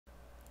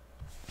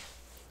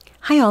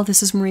Hi all,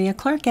 this is Maria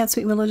Clark at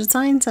Sweet Willow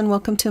Designs and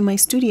welcome to my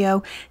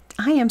studio.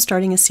 I am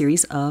starting a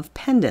series of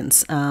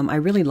pendants. I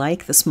really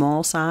like the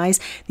small size.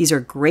 These are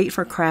great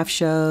for craft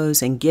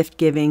shows and gift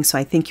giving, so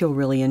I think you'll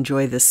really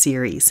enjoy this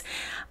series.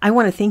 I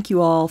want to thank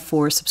you all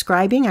for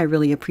subscribing. I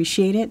really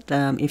appreciate it.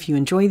 If you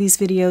enjoy these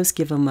videos,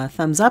 give them a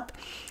thumbs up.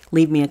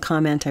 Leave me a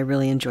comment. I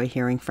really enjoy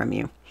hearing from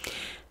you.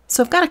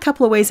 So I've got a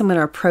couple of ways I'm going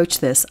to approach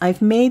this.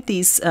 I've made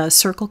these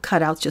circle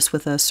cutouts just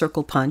with a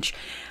circle punch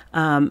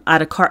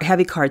out of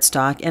heavy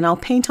cardstock, and I'll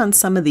paint on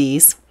some of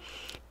these.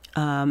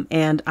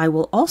 And I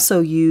will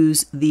also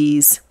use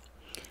these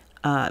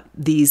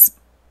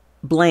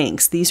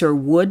blanks. These are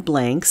wood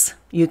blanks.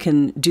 You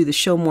can do the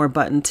show more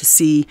button to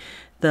see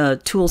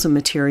the tools and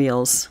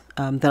materials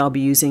that I'll be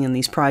using in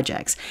these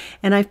projects.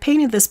 And I've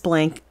painted this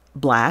blank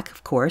black,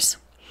 of course,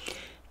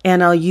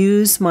 and I'll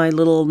use my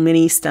little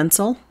mini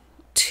stencil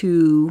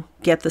to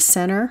get the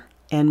center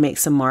and make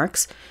some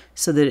marks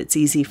so that it's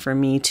easy for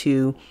me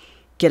to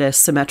get a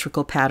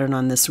symmetrical pattern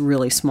on this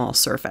really small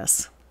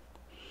surface.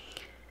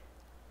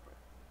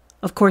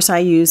 Of course, I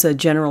use a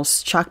general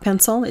chalk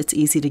pencil. It's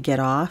easy to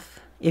get off.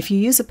 If you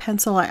use a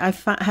pencil, I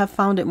have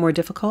found it more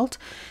difficult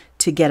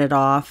to get it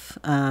off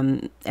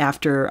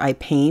after I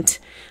paint,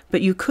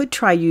 but you could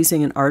try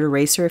using an art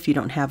eraser if you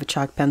don't have a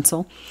chalk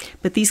pencil,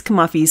 but these come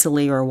off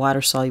easily, or a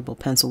water-soluble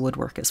pencil would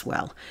work as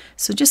well.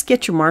 So just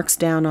get your marks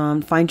down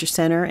on, find your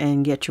center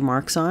and get your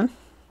marks on,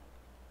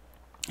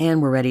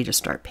 and we're ready to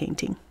start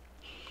painting.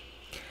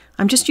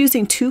 I'm just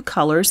using two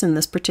colors in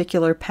this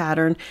particular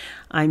pattern.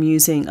 I'm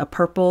using a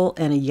purple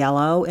and a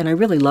yellow, and I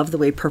really love the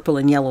way purple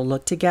and yellow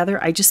look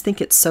together. I just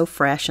think it's so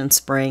fresh and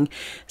spring,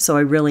 so I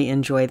really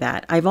enjoy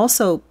that. I've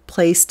also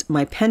placed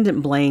my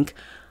pendant blank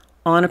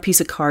on a piece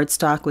of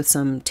cardstock with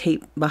some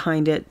tape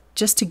behind it,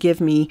 just to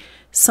give me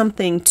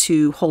something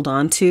to hold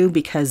on to,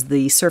 because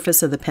the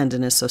surface of the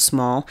pendant is so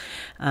small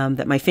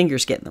that my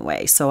fingers get in the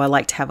way. So I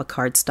like to have a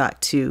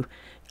cardstock to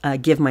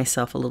give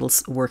myself a little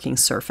working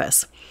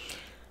surface.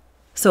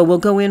 So we'll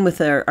go in with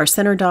our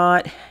center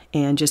dot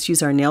and just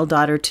use our nail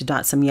dotter to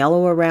dot some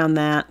yellow around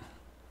that.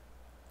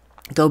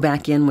 Go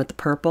back in with the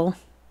purple.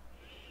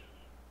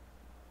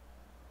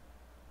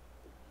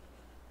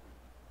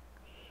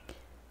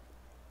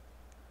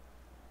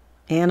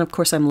 And of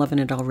course I'm loving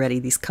it already.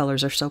 These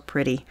colors are so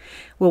pretty.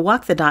 We'll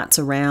walk the dots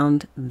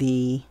around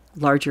the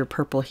larger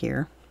purple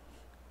here.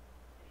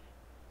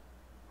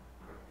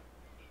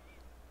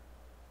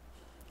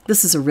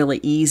 This is a really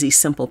easy,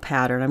 simple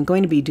pattern. I'm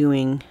going to be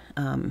doing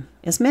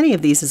as many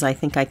of these as I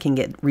think I can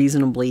get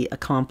reasonably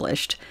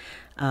accomplished,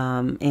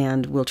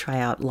 and we'll try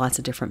out lots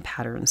of different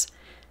patterns.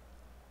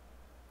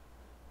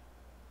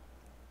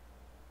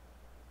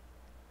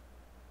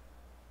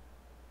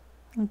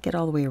 And get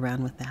all the way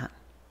around with that.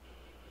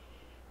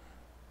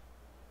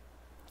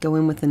 Go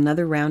in with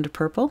another round of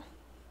purple.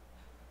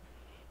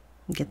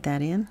 Get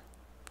that in.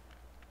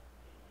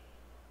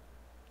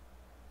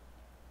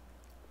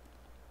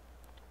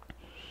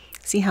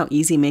 See how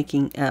easy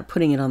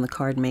putting it on the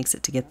card makes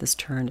it to get this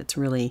turned. It's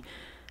really,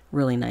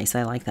 really nice.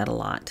 I like that a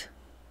lot.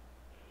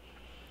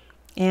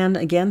 And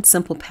again,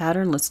 simple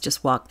pattern. Let's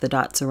just walk the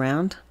dots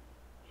around.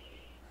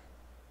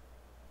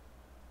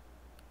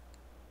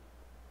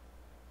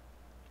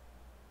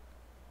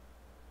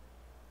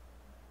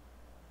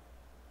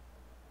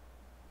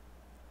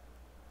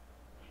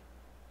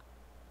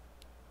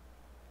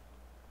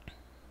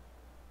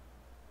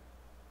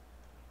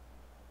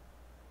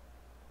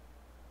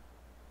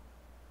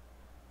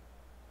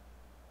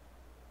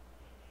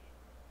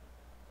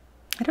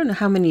 I don't know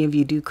how many of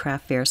you do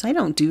craft fairs. I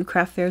don't do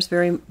craft fairs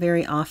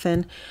very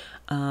often,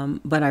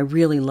 but I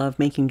really love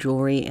making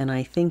jewelry, and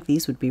I think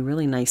these would be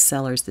really nice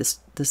sellers.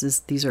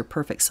 These are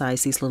perfect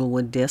size, these little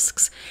wood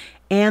discs,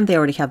 and they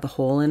already have the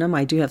hole in them.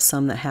 I do have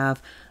some that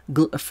have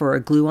for a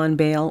glue-on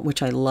bail,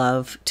 which I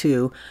love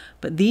too.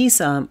 But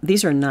these are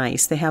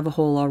nice. They have a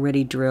hole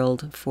already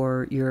drilled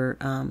for your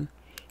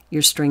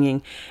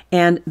stringing,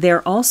 and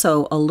they're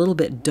also a little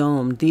bit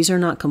domed. These are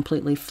not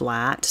completely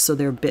flat, so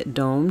they're a bit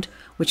domed,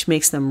 which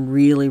makes them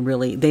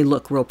really, they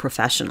look real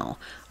professional.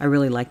 I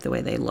really like the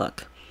way they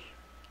look.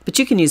 But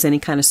you can use any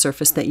kind of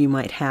surface that you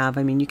might have.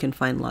 I mean, you can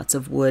find lots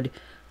of wood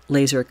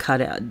laser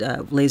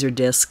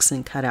discs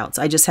and cutouts.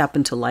 I just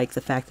happen to like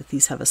the fact that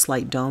these have a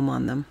slight dome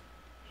on them.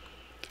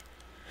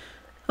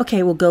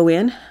 Okay, we'll go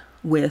in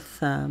with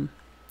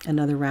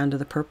another round of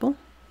the purple.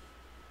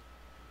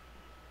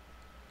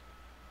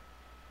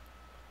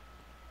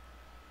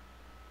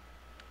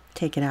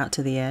 Take it out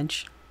to the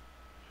edge.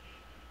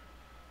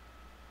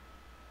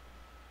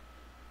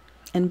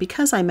 And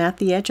because I'm at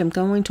the edge, I'm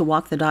going to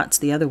walk the dots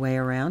the other way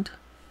around.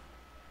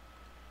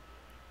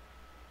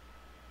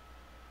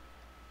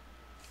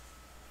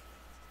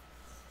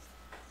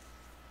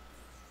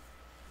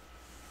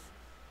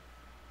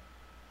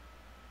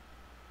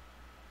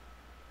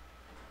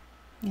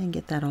 And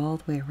get that all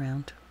the way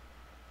around.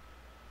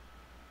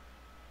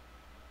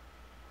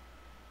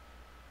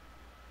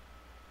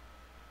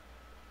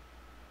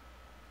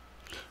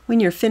 When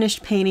you're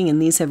finished painting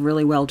and these have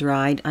really well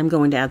dried, I'm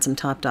going to add some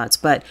top dots,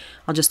 but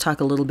I'll just talk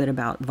a little bit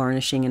about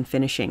varnishing and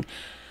finishing.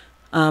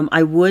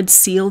 I would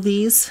seal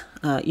these,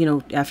 you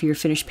know, after you're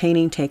finished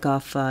painting, take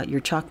off your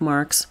chalk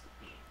marks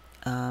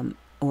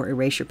or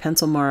erase your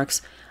pencil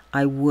marks.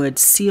 I would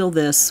seal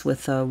this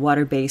with a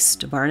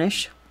water-based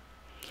varnish.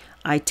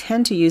 I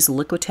tend to use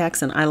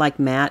Liquitex, and I like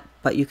matte,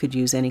 but you could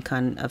use any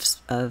kind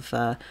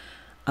of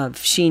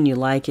sheen you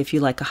like. If you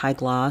like a high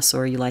gloss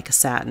or you like a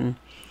satin,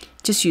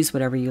 just use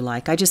whatever you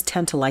like. I just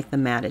tend to like the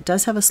matte. It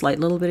does have a slight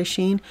little bit of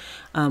sheen,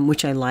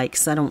 which I like,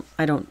 because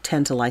I don't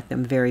tend to like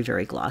them very,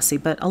 very glossy,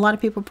 but a lot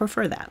of people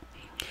prefer that.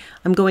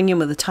 I'm going in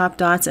with the top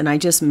dots, and I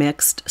just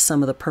mixed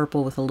some of the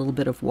purple with a little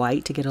bit of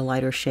white to get a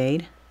lighter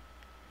shade.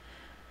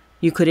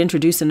 You could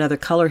introduce another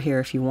color here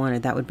if you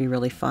wanted. That would be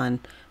really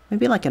fun.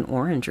 Maybe like an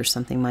orange or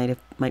something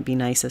might be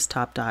nice as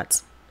top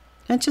dots.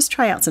 And just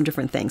try out some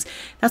different things.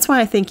 That's why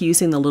I think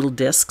using the little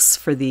discs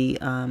for the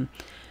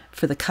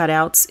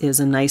cutouts is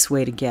a nice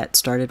way to get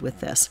started with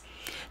this.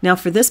 Now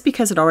for this,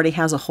 because it already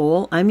has a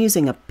hole, I'm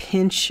using a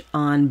pinch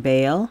on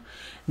bail.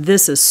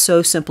 This is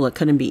so simple, it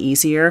couldn't be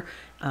easier.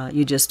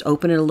 You just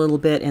open it a little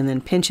bit and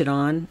then pinch it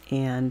on,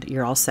 and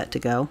you're all set to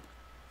go.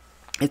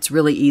 It's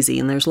really easy,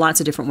 and there's lots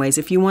of different ways.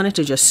 If you wanted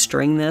to just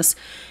string this,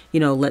 you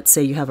know, let's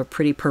say you have a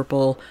pretty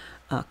purple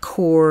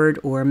cord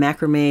or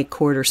macrame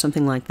cord or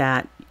something like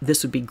that,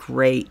 this would be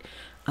great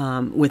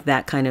with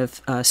that kind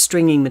of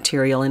stringing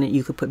material in it.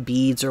 You could put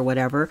beads or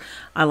whatever.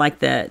 I like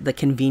the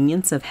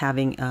convenience of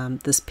having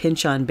this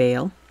pinch on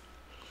bail.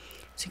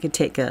 So you can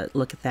take a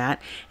look at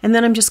that. And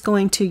then I'm just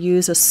going to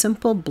use a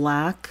simple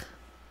black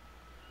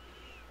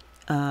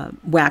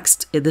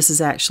waxed, this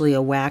is actually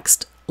a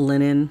waxed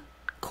linen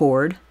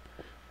cord.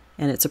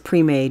 And it's a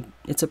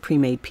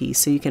pre-made piece,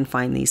 so you can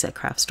find these at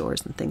craft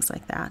stores and things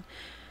like that.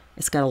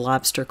 It's got a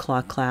lobster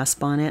claw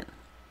clasp on it.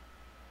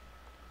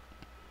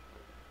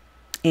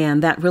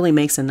 And that really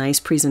makes a nice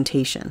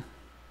presentation.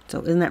 So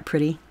isn't that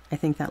pretty? I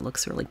think that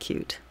looks really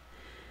cute.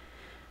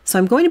 So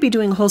I'm going to be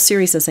doing a whole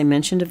series, as I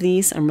mentioned, of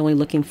these. I'm really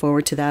looking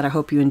forward to that. I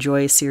hope you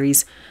enjoy a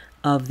series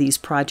of these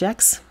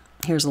projects.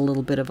 Here's a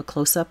little bit of a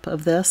close-up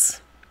of this.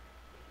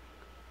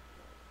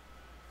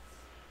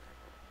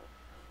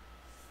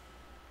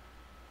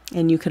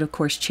 And you could, of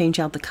course, change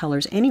out the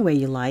colors any way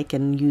you like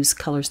and use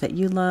colors that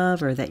you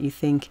love or that you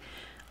think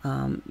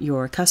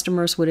your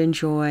customers would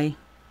enjoy.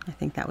 I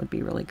think that would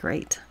be really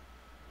great.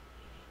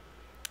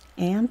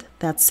 And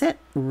that's it.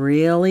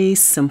 Really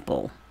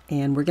simple.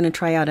 And we're going to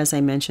try out, as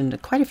I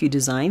mentioned, quite a few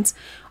designs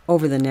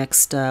over the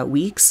next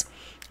weeks.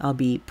 I'll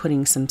be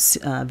putting some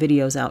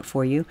videos out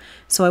for you.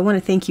 So I want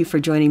to thank you for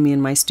joining me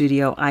in my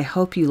studio. I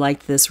hope you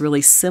liked this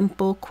really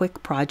simple,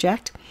 quick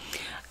project.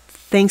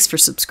 Thanks for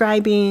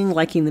subscribing,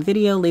 liking the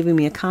video, leaving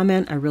me a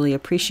comment. I really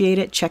appreciate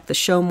it. Check the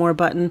Show More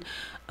button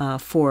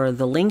for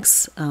the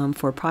links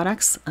for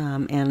products,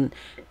 and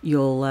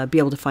you'll be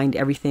able to find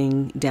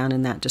everything down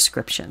in that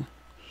description.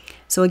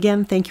 So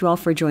again, thank you all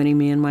for joining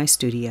me in my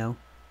studio.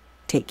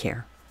 Take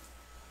care.